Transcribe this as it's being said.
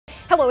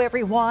Hello,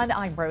 everyone.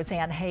 I'm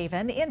Roseanne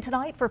Haven. In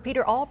tonight for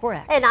Peter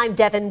Albrecht. And I'm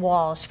Devin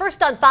Walsh.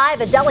 First on 5,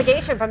 a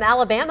delegation from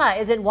Alabama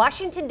is in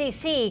Washington,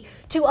 D.C.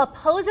 to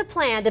oppose a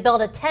plan to build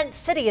a tent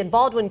city in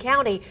Baldwin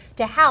County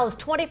to house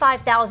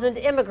 25,000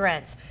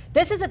 immigrants.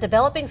 This is a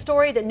developing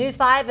story that News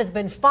 5 has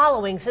been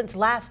following since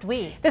last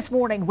week. This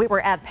morning, we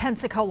were at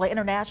Pensacola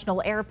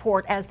International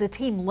Airport as the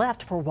team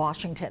left for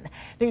Washington.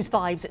 News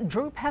 5's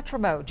Drew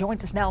Petrimo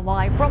joins us now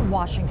live from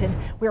Washington,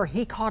 where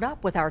he caught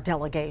up with our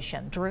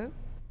delegation. Drew?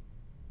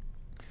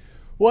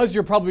 Well, as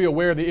you're probably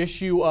aware, the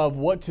issue of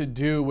what to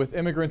do with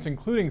immigrants,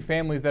 including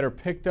families that are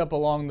picked up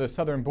along the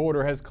southern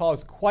border, has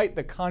caused quite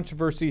the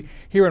controversy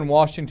here in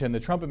Washington. The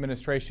Trump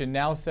administration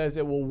now says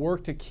it will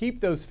work to keep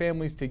those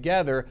families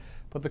together,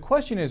 but the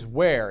question is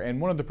where,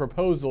 and one of the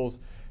proposals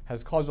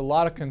has caused a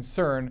lot of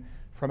concern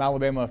from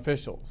Alabama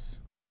officials.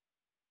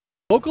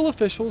 Local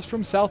officials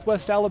from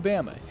Southwest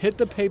Alabama hit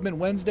the pavement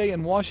Wednesday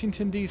in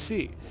Washington,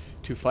 D.C.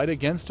 to fight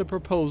against a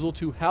proposal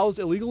to house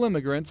illegal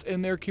immigrants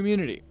in their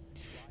community.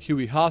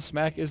 Huey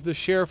Hosmack is the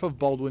sheriff of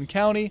Baldwin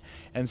County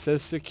and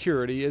says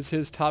security is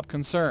his top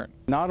concern.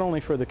 Not only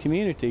for the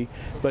community,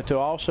 but to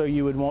also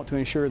you would want to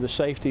ensure the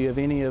safety of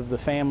any of the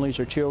families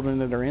or children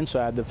that are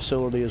inside the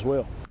facility as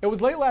well. It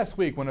was late last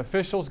week when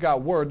officials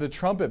got word the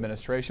Trump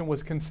administration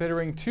was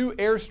considering 2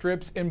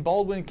 airstrips in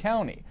Baldwin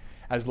County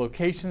as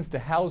locations to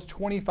house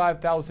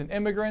 25,000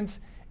 immigrants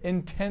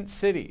in tent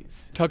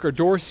cities. Tucker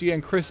Dorsey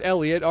and Chris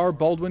Elliott are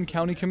Baldwin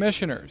County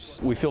commissioners.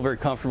 We feel very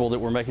comfortable that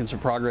we're making some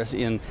progress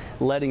in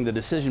letting the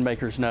decision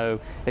makers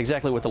know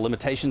exactly what the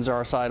limitations on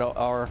our side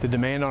are. The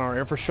demand on our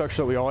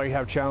infrastructure that we already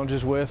have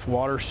challenges with,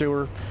 water,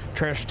 sewer,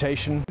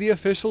 transportation. The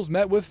officials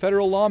met with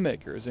federal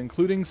lawmakers,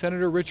 including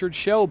Senator Richard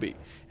Shelby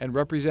and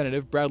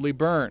Representative Bradley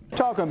Byrne.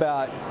 Talking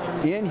about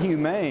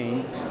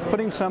inhumane,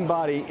 putting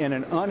somebody in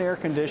an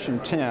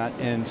unair-conditioned tent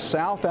in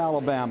South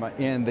Alabama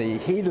in the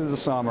heat of the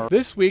summer.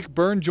 This week,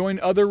 Byrne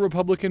joined other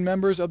Republican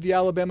members of the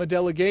Alabama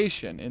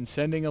delegation in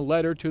sending a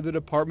letter to the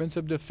Departments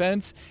of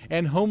Defense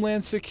and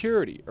Homeland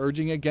Security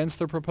urging against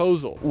the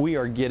proposal. We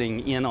are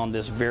getting in on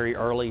this very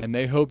early, and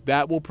they hope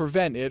that will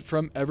prevent it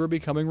from ever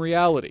becoming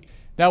reality.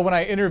 Now, when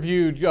I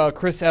interviewed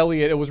Chris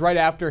Elliott, it was right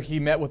after he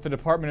met with the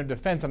Department of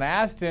Defense, and I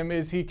asked him,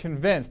 is he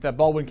convinced that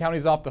Baldwin County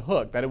is off the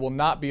hook, that it will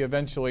not be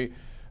eventually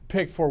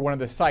picked for one of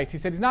the sites? He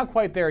said he's not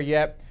quite there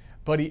yet,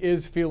 but he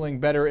is feeling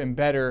better and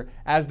better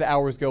as the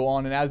hours go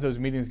on and as those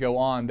meetings go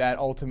on, that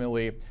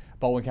ultimately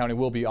Baldwin County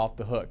will be off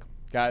the hook.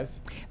 Guys?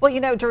 Well, you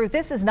know, Drew,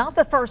 this is not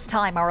the first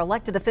time our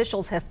elected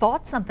officials have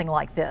fought something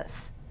like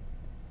this.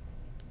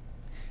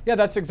 Yeah,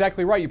 that's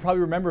exactly right. You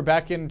probably remember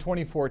back in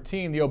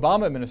 2014, the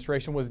Obama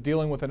administration was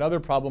dealing with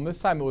another problem.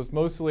 This time it was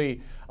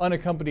mostly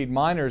unaccompanied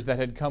minors that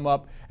had come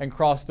up and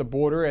crossed the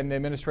border, and the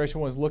administration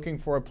was looking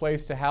for a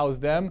place to house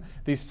them.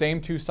 These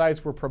same 2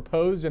 sites were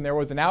proposed, and there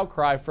was an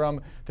outcry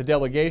from the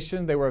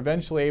delegation. They were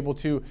eventually able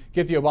to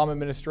get the Obama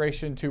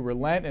administration to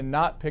relent and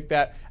not pick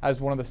that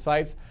as one of the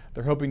sites.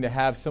 They're hoping to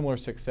have similar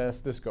success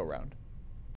this go-round.